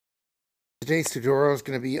Today's tutorial is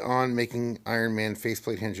going to be on making IronMan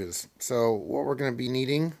faceplate hinges. So what we're going to be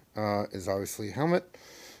needing is obviously a helmet,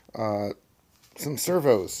 some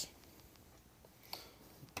servos,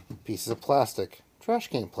 pieces of plastic, trash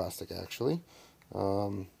can plastic actually,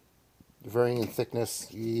 varying in thickness.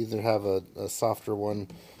 You either have a softer one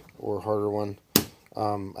or a harder one.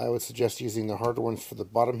 I would suggest using the harder ones for the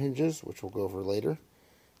bottom hinges, which we'll go over later.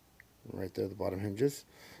 Right there, the bottom hinges.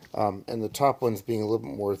 And the top ones being a little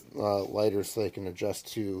bit more lighter so they can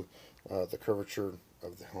adjust to the curvature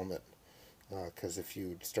of the helmet. Because if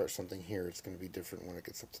you start something here, it's going to be different when it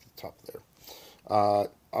gets up to the top there.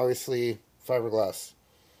 Obviously, fiberglass,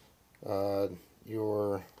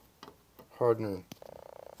 your hardener,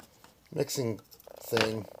 mixing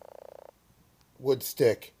thing, wood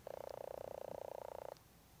stick,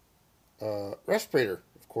 respirator,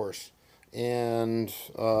 of course, and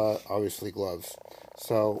obviously gloves.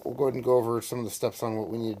 So we'll go ahead and go over some of the steps on what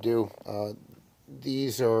we need to do.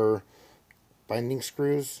 These are binding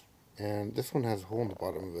screws, and this one has a hole in the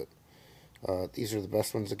bottom of it. These are the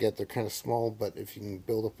best ones to get. They're kind of small, but if you can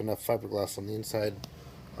build up enough fiberglass on the inside,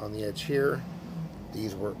 on the edge here,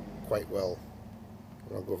 these work quite well.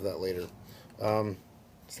 I'll go over that later.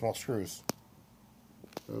 Small screws.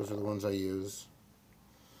 Those are the ones I use.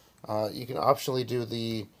 You can optionally do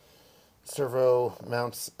the servo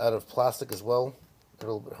mounts out of plastic as well. They're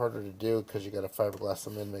a little bit harder to do because you got to fiberglass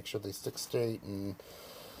them in, make sure they stick straight, and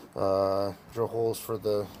drill holes for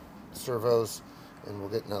the servos, and we'll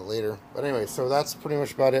get into that later. But anyway, so that's pretty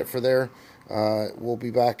much about it for there. We'll be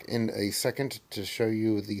back in a second to show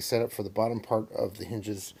you the setup for the bottom part of the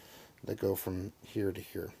hinges that go from here to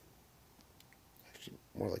here. Actually,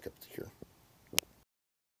 more like up to here.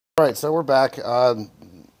 Alright, so we're back.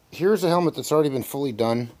 Here's a helmet that's already been fully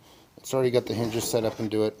done. It's already got the hinges set up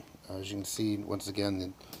into it. As you can see, once again,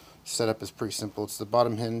 the setup is pretty simple. It's the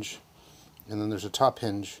bottom hinge, and then there's a top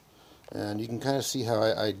hinge. And you can kind of see how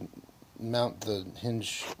I mount the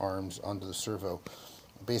hinge arms onto the servo.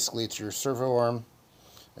 Basically, it's your servo arm,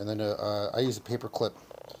 and then I use a paper clip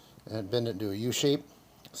and bend it into a U shape.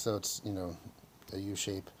 So it's, you know, a U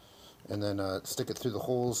shape. And then stick it through the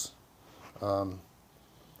holes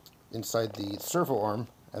inside the servo arm,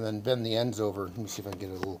 and then bend the ends over. Let me see if I can get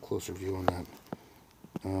a little closer view on that.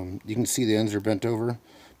 You can see the ends are bent over.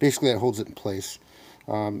 Basically, that holds it in place.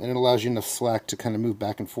 And it allows you enough slack to kind of move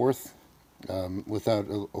back and forth without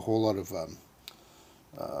a whole lot of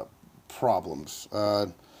problems.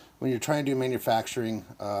 When you're trying to do manufacturing,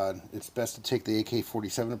 it's best to take the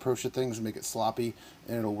AK-47 approach to things and make it sloppy,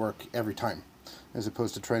 and it'll work every time, as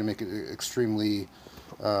opposed to trying to make it extremely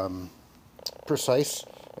precise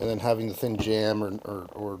and then having the thing jam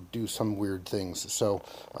or do some weird things. So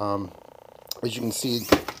as you can see,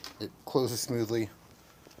 it closes smoothly,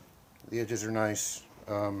 the edges are nice,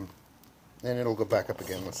 and it'll go back up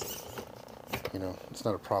again. You know, it's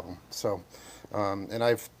not a problem. So and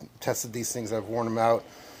I've tested these things, I've worn them out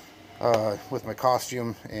with my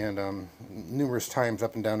costume, and numerous times,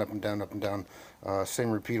 up and down, up and down, up and down. Same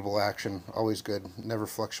repeatable action, always good, never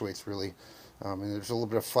fluctuates really. And there's a little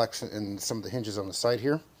bit of flex in some of the hinges on the side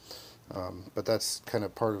here, but that's kind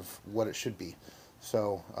of part of what it should be.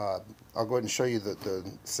 So I'll go ahead and show you the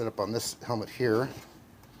setup on this helmet here,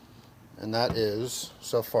 and that is,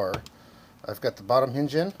 so far, I've got the bottom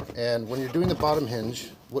hinge in, and when you're doing the bottom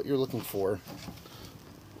hinge, what you're looking for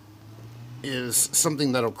is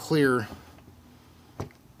something that'll clear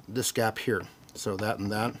this gap here. So that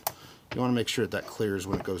and that, you want to make sure that clears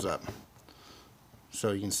when it goes up.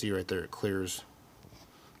 So you can see right there, it clears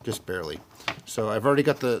just barely. So I've already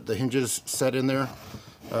got the hinges set in there,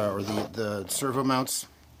 or the servo mounts,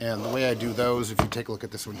 and the way I do those, if you take a look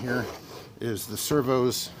at this one here, is the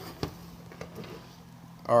servos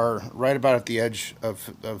are right about at the edge of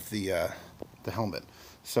the helmet.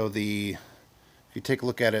 So if you take a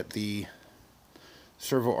look at it, the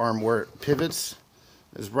servo arm where it pivots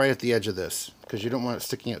is right at the edge of this, because you don't want it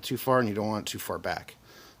sticking out too far and you don't want it too far back.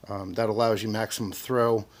 That allows you maximum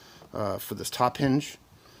throw for this top hinge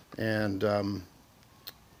and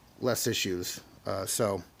less issues.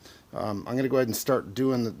 So I'm going to go ahead and start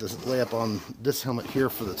doing this layup on this helmet here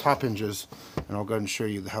for the top hinges, and I'll go ahead and show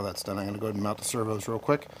you how that's done. I'm going to go ahead and mount the servos real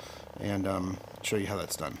quick and show you how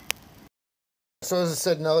that's done. So as I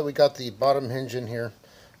said, now that we got the bottom hinge in here,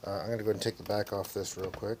 I'm going to go ahead and take the back off this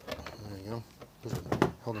real quick. There you go. These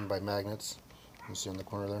are held in by magnets. You see on the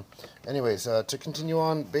corner there. Anyways, to continue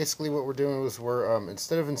on, basically what we're doing is we're,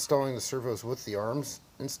 instead of installing the servos with the arms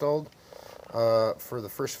installed for the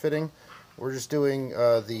first fitting, we're just doing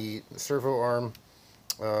the servo arm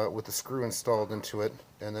with the screw installed into it,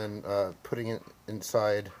 and then putting it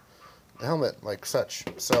inside the helmet like such.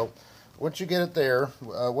 So once you get it there,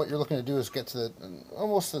 what you're looking to do is get to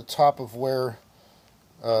almost the top of where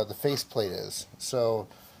the faceplate is. So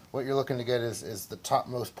what you're looking to get is the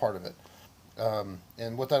topmost part of it.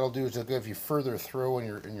 And what that'll do is it'll give you further throw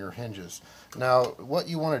in your hinges. Now, what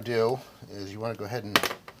you want to do is you want to go ahead and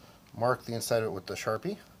mark the inside of it with the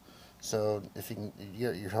Sharpie. So if you can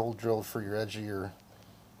get your hole drilled for your edge of your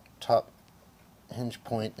top hinge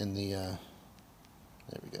point in the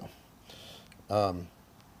there we go,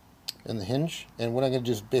 in the hinge. And what I'm going to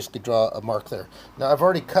do is basically draw a mark there. Now I've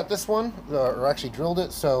already cut this one, or actually drilled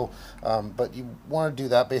it, so but you want to do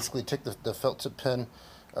that. Basically take the felt tip pin,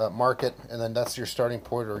 mark it, and then that's your starting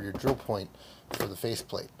point or your drill point for the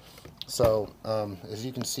faceplate. So as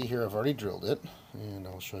you can see here, I've already drilled it, and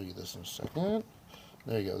I'll show you this in a second.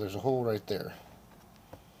 There you go, there's a hole right there.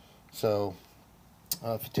 So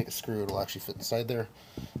if you take a screw, it'll actually fit inside there.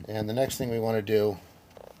 And the next thing we want to do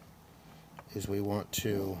is we want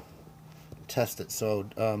to test it. So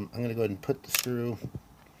I'm going to go ahead and put the screw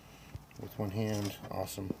with one hand.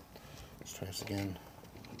 Awesome. Let's try this again.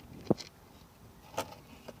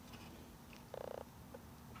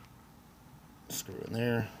 Screw in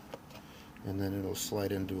there, and then it'll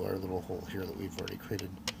slide into our little hole here that we've already created.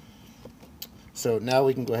 So now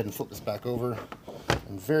we can go ahead and flip this back over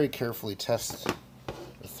and very carefully test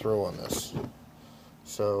the throw on this.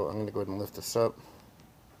 So I'm going to go ahead and lift this up.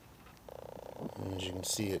 And as you can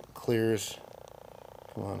see, it clears.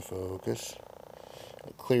 Come on, focus.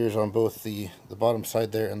 It clears on both the bottom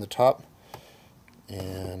side there and the top,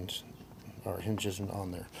 and our hinge isn't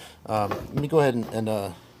on there. Let me go ahead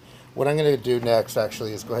and what I'm going to do next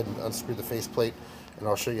actually is go ahead and unscrew the faceplate, and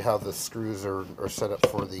I'll show you how the screws are set up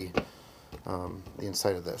for the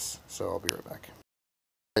inside of this. So I'll be right back.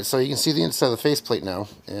 Alright, so you can see the inside of the faceplate now,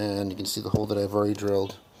 and you can see the hole that I've already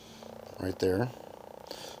drilled right there.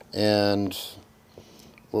 And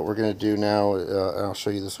what we're going to do now, and I'll show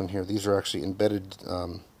you this one here, these are actually embedded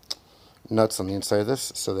nuts on the inside of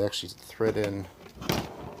this, so they actually thread in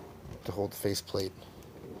to hold the faceplate.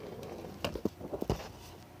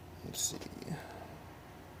 Let's see.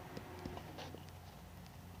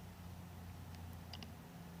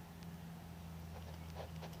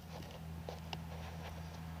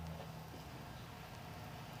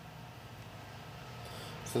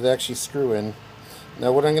 So they actually screw in.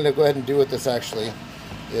 Now what I'm going to go ahead and do with this actually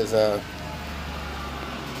is I'm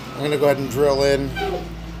going to go ahead and drill in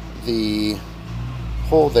the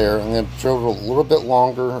hole there. I'm going to drill it a little bit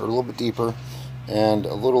longer or a little bit deeper and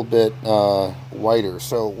a little bit wider.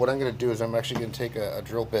 So what I'm going to do is I'm actually going to take a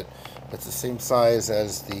drill bit that's the same size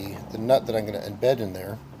as the nut that I'm going to embed in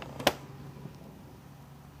there.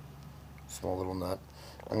 Small little nut.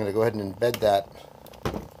 I'm going to go ahead and embed that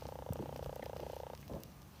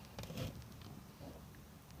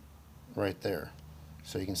right there,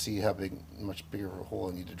 so you can see how much bigger of a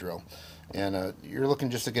hole I need to drill. And you're looking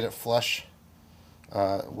just to get it flush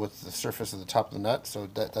with the surface of the top of the nut, so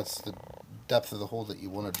that's the depth of the hole that you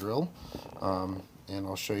want to drill. And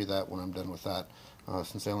I'll show you that when I'm done with that.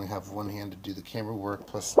 Since I only have one hand to do the camera work,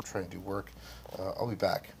 plus I'm trying to do work, I'll be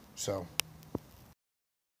back. So,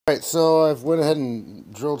 alright, so I've went ahead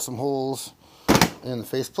and drilled some holes in the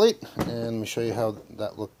faceplate, and let me show you how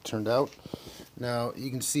that turned out. Now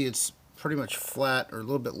you can see it's pretty much flat or a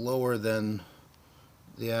little bit lower than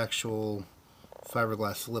the actual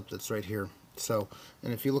fiberglass lip that's right here. So,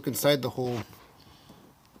 and if you look inside the hole,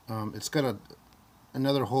 it's got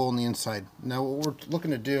another hole in the inside. Now what we're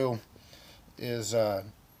looking to do is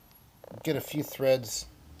get a few threads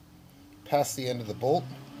past the end of the bolt,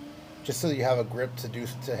 just so that you have a grip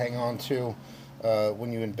to hang on to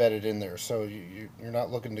when you embed it in there. So you're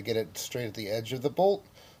not looking to get it straight at the edge of the bolt,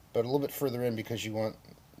 but a little bit further in because you want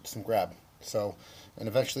some grab. So, and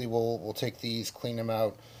eventually we'll take these, clean them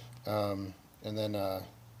out, and then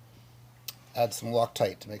add some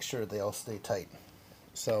Loctite to make sure they all stay tight.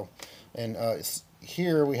 So, and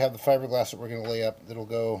here we have the fiberglass that we're going to lay up. That'll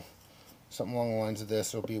go something along the lines of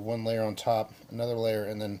this. It'll be one layer on top, another layer,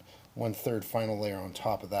 and then 1/3 final layer on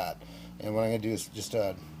top of that. And what I'm going to do is just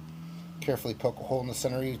carefully poke a hole in the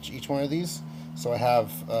center of each one of these, so I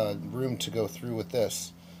have room to go through with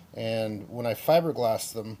this. And when I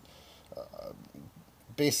fiberglass them,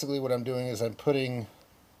 basically what I'm doing is I'm putting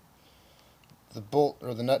the bolt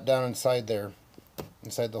or the nut down inside there,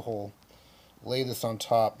 inside the hole, lay this on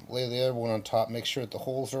top, lay the other one on top, make sure that the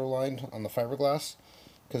holes are aligned on the fiberglass,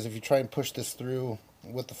 because if you try and push this through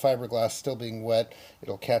with the fiberglass still being wet,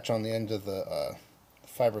 it'll catch on the end of the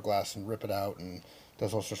fiberglass and rip it out and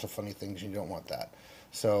does all sorts of funny things. You don't want that.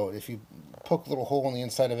 So if you poke a little hole on the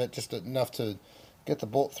inside of it, just enough to get the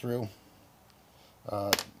bolt through,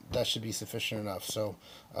 that should be sufficient enough. So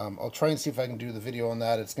I'll try and see if I can do the video on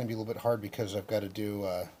that. It's going to be a little bit hard because I've got to do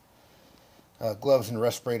gloves and a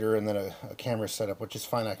respirator and then a camera setup, which is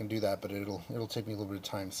fine. I can do that, but it'll take me a little bit of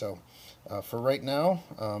time. So for right now,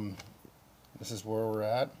 this is where we're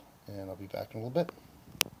at, and I'll be back in a little bit.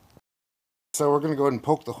 So we're going to go ahead and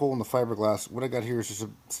poke the hole in the fiberglass. What I got here is just a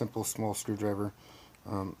simple small screwdriver.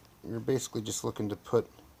 You're basically just looking to put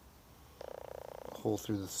a hole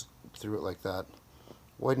through it like that.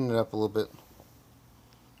 Widen it up a little bit,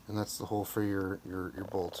 and that's the hole for your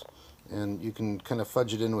bolt. And you can kind of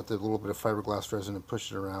fudge it in with a little bit of fiberglass resin and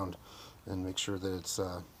push it around and make sure that it's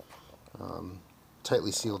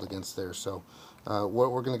tightly sealed against there. So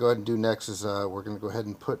what we're going to go ahead and do next is we're going to go ahead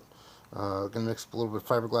and put, going to mix up a little bit of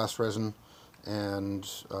fiberglass resin and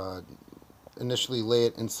initially lay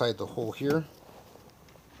it inside the hole here,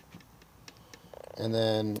 and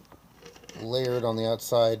then layer it on the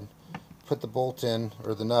outside, put the bolt in,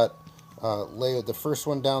 or the nut, lay the first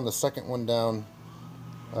one down, the second one down,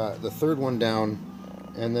 the third one down,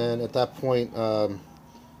 and then at that point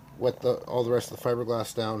wet all the rest of the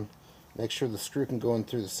fiberglass down. Make sure the screw can go in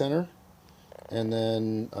through the center, and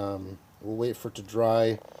then we'll wait for it to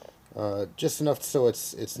dry just enough so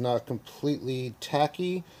it's not completely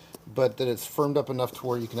tacky, but that it's firmed up enough to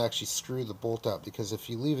where you can actually screw the bolt out, because if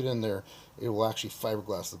you leave it in there, it will actually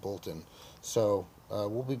fiberglass the bolt in. So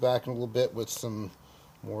we'll be back in a little bit with some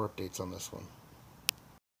more updates on this one.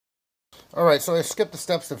 Alright, so I skipped the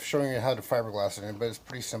steps of showing you how to fiberglass it in, but it's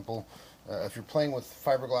pretty simple. If you're playing with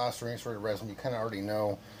fiberglass or any sort of resin, you kind of already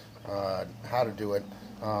know how to do it,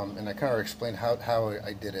 and I kind of explained how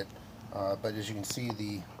I did it. But as you can see,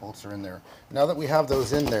 the bolts are in there. Now that we have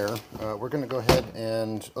those in there, we're going to go ahead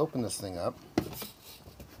and open this thing up.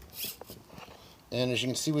 And as you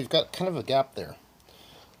can see, we've got kind of a gap there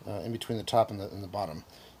in between the top and the bottom.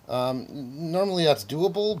 Normally that's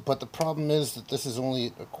doable, but the problem is that this is only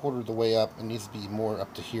a quarter of the way up. It needs to be more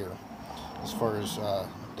up to here as far as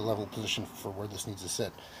the level position for where this needs to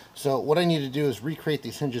sit. So what I need to do is recreate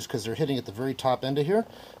these hinges because they're hitting at the very top end of here.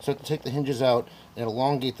 So I have to take the hinges out and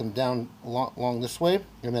elongate them down along this way,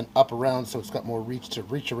 and then up around so it's got more reach to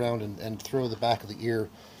reach around and throw the back of the ear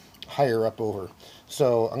higher up over.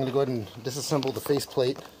 So I'm going to go ahead and disassemble the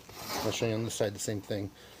faceplate. I'll show you on this side the same thing.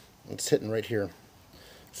 It's hitting right here.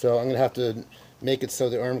 So I'm going to have to make it so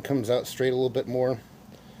the arm comes out straight a little bit more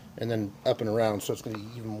and then up and around, so it's going to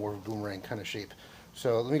be even more boomerang kind of shape.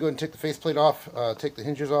 So let me go ahead and take the faceplate off, take the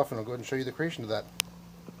hinges off, and I'll go ahead and show you the creation of that.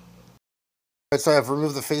 Alright, so I've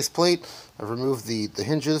removed the faceplate, I've removed the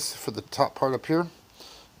hinges for the top part up here,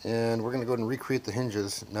 and we're going to go ahead and recreate the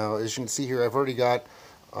hinges. Now, as you can see here, I've already got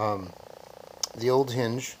the old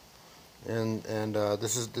hinge, and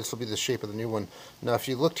this will be the shape of the new one. Now, if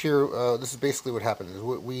you looked here, this is basically what happened. Is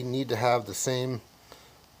we need to have the same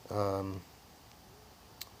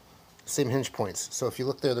hinge points. So if you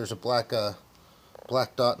look there, there's a black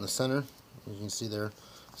dot in the center, as you can see there.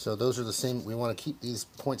 So those are the same. We want to keep these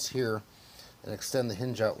points here and extend the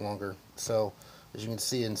hinge out longer. So as you can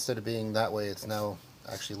see, instead of being that way, it's now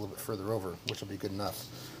actually a little bit further over, which will be good enough.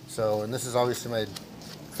 So, and this is obviously my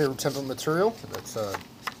favorite template material. That's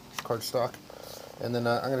cardstock. And then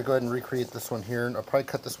I'm going to go ahead and recreate this one here. And I'll probably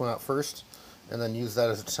cut this one out first, and then use that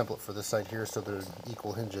as a template for this side here, so they're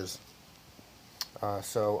equal hinges.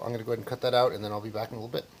 So I'm going to go ahead and cut that out, and then I'll be back in a little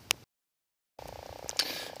bit.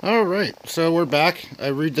 Alright, so we're back. I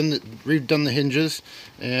redone the hinges,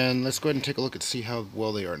 and let's go ahead and take a look and see how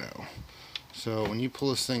well they are now. So when you pull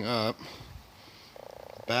this thing up,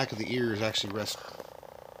 the back of the ears actually rest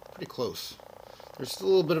pretty close. There's still a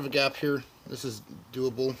little bit of a gap here. This is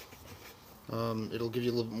doable. It'll give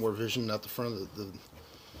you a little bit more vision out the front of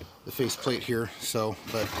the faceplate here. So,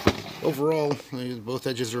 but overall, both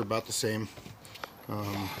edges are about the same.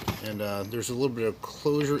 There's a little bit of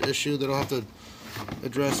closure issue that I'll have to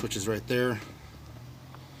address, which is right there.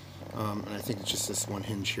 And I think it's just this one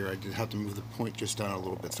hinge here. I did have to move the point just down a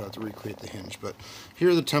little bit, so I have to recreate the hinge. But here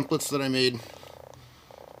are the templates that I made.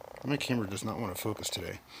 My camera does not want to focus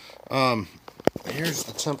today. Here's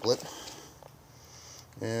the template,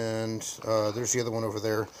 and there's the other one over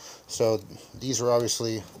there. So these are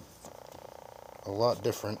obviously a lot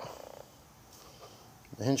different.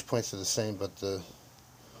 The hinge points are the same, but the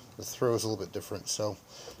throw is a little bit different. So,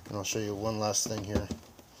 and I'll show you one last thing here.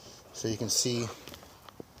 So you can see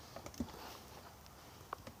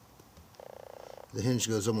the hinge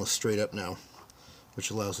goes almost straight up now,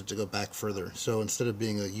 which allows it to go back further. So instead of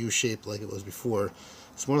being a U shape like it was before,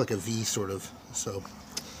 it's more like a V sort of. So,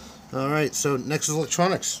 alright, so next is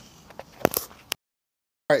electronics.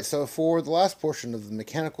 Alright, so for the last portion of the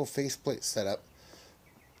mechanical faceplate setup,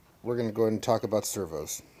 we're going to go ahead and talk about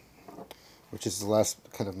servos. which is the last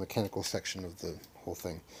kind of mechanical section of the whole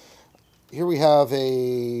thing. Here we have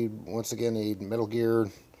once again, a Metal Gear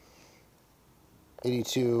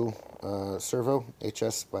 82 Servo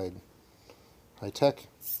HS by High Tech.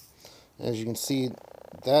 As you can see,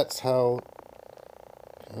 that's how,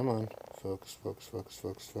 come on, focus.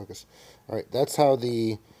 Alright, that's how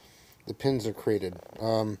the pins are created.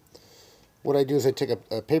 What I do is I take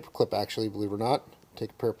a paper clip, actually, believe it or not,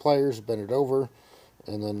 take a pair of pliers, bend it over,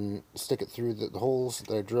 and then stick it through the holes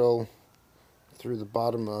that I drill through the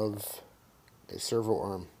bottom of a servo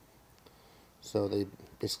arm. So they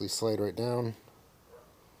basically slide right down,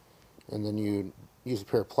 and then you use a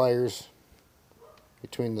pair of pliers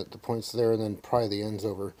between the points there, and then pry the ends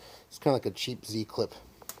over. It's kind of like a cheap Z-clip.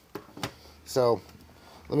 So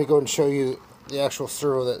let me go and show you the actual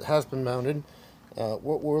servo that has been mounted.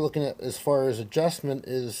 What we're looking at as far as adjustment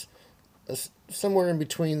is somewhere in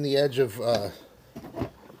between the edge of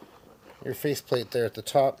your faceplate there at the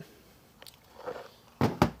top.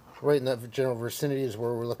 Right in that general vicinity is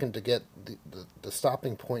where we're looking to get the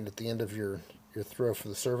stopping point at the end of your throw for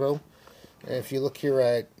the servo. And if you look here,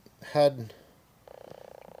 I had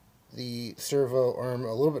the servo arm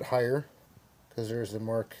a little bit higher because there's a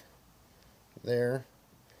mark there,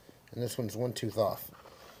 and this one's one tooth off.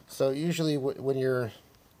 So usually when you're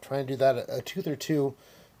trying to do that, a tooth or two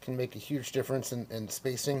can make a huge difference in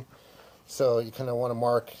spacing. So you kind of want to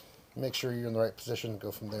mark, make sure you're in the right position, and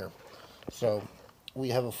go from there. So we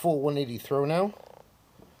have a full 180 throw now,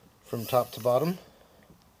 from top to bottom,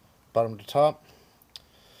 bottom to top.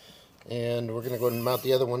 And we're going to go ahead and mount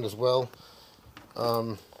the other one as well.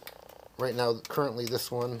 Right now, currently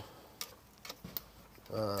this one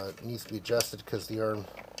needs to be adjusted because the arm,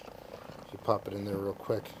 if you pop it in there real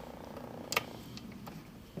quick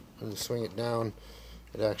and you swing it down,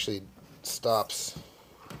 it actually stops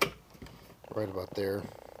right about there.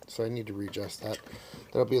 So I need to readjust that.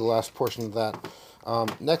 That'll be the last portion of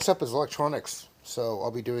that. Next up is electronics. So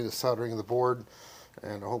I'll be doing the soldering of the board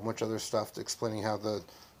and a whole bunch of other stuff explaining how the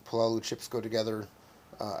Palalu chips go together.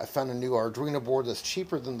 I found a new Arduino board that's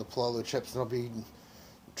cheaper than the Palalu chips, and I'll be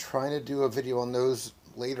trying to do a video on those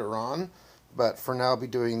later on. But for now, I'll be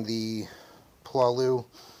doing the Palalu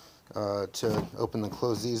to open and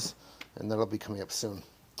close these, and that'll be coming up soon.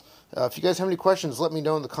 If you guys have any questions, let me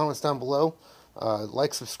know in the comments down below.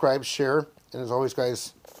 Like, subscribe, share, and as always,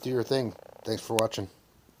 guys, do your thing. Thanks for watching.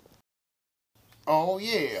 Oh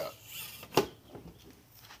yeah!